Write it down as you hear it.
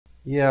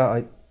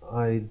Yeah,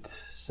 I'd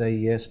say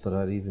yes, but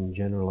I'd even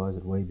generalize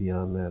it way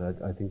beyond that.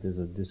 I think there's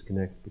a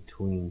disconnect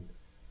between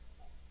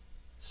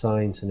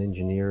science and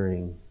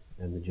engineering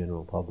and the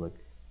general public.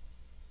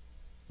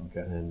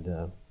 Okay.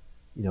 And,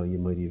 you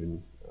might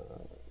even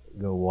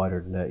go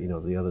wider than that.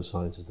 The other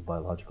sciences, the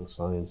biological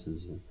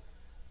sciences and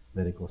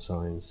medical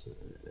science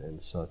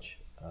and such.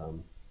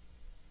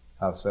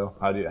 How so?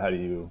 How do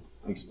you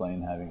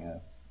explain having a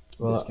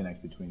Well,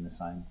 disconnect between the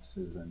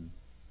sciences and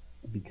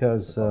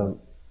because the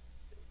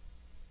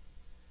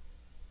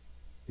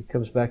it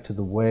comes back to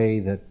the way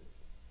that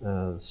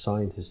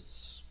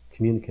scientists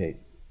communicate.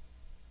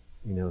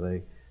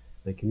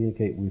 They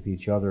communicate with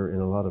each other in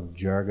a lot of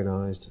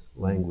jargonized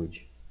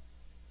language.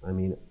 I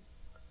mean,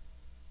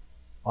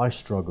 I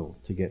struggle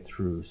to get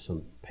through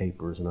some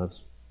papers, and I've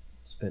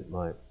spent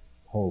my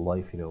whole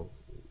life, a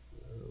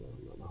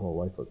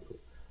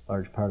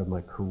large part of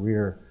my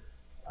career,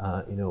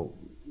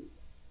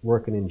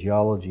 working in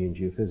geology and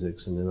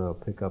geophysics, and then I'll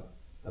pick up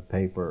a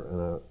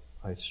paper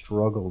and I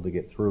struggle to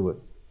get through it.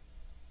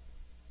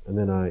 And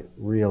then I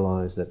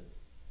realized that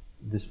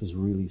this was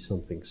really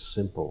something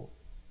simple.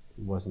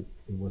 It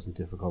wasn't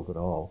difficult at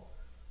all,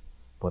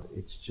 but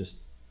it's just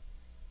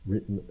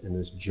written in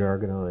this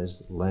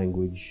jargonized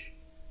language.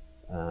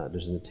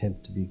 There's an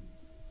attempt to be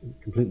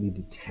completely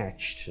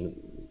detached, and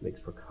it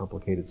makes for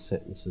complicated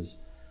sentences.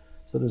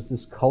 So there's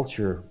this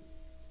culture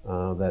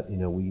that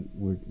we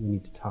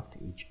need to talk to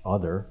each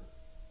other,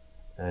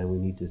 and we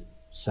need to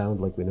sound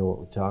like we know what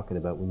we're talking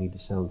about. We need to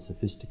sound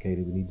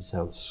sophisticated. We need to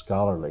sound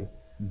scholarly.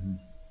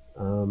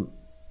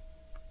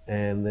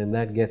 And then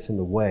that gets in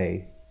the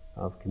way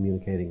of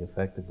communicating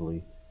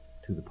effectively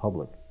to the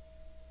public.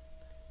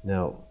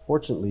 Now,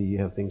 fortunately, you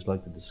have things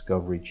like the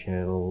Discovery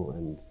Channel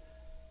and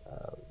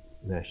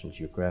National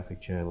Geographic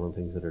Channel and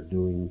things that are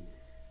doing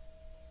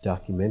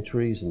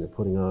documentaries, and they're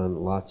putting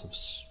on lots of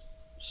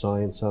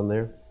science on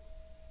there.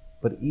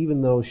 But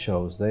even those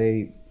shows,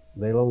 they'll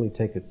only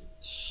take it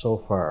so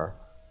far,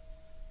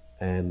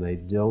 and they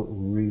don't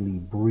really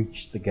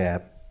breach the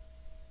gap,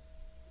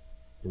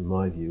 in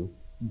my view,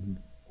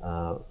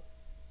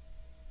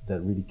 that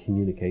really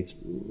communicates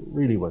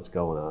really what's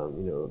going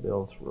on.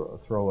 They'll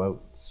throw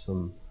out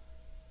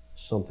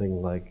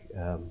something like,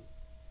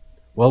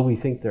 well, we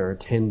think there are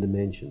 10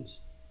 dimensions,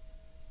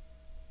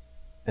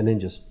 and then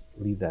just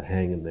leave that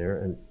hanging there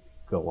and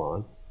go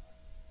on,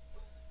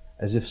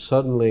 as if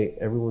suddenly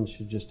everyone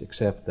should just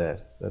accept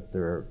that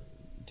there are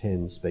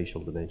 10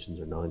 spatial dimensions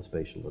or 9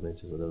 spatial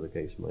dimensions, whatever the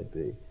case might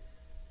be.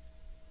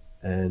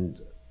 And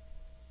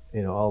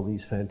all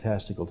these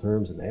fantastical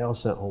terms, and they all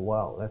sound, oh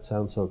wow, that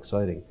sounds so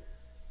exciting.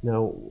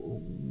 Now,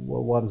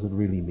 well, what does it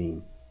really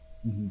mean?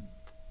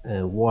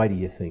 And why do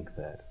you think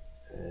that?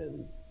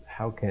 And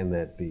how can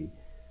that be?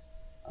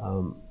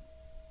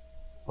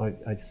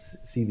 I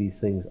see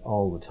these things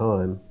all the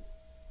time,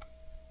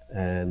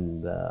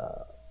 and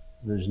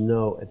there's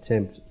no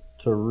attempt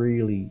to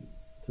really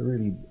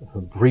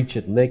breach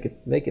it, make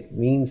it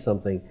mean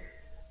something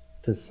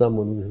to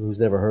someone who's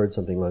never heard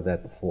something like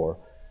that before.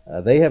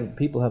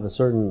 People have a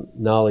certain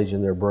knowledge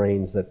in their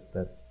brains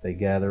that they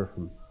gather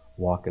from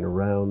walking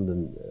around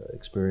and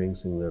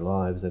experiencing their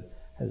lives that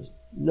has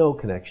no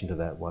connection to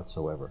that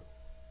whatsoever.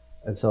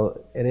 And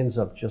so it ends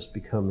up just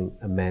becoming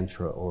a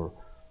mantra or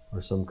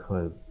some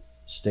kind of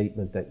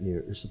statement that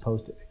you're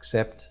supposed to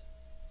accept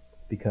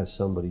because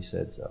somebody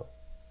said so.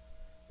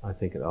 I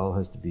think it all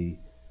has to be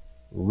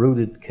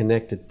rooted,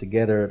 connected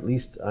together. At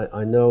least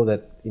I know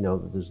that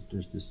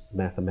there's this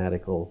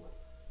mathematical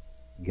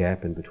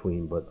gap in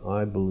between, but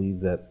I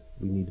believe that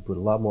we need to put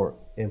a lot more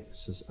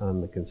emphasis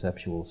on the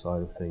conceptual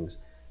side of things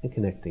and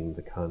connecting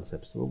the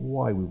concepts of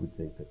why we would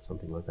think that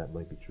something like that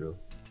might be true.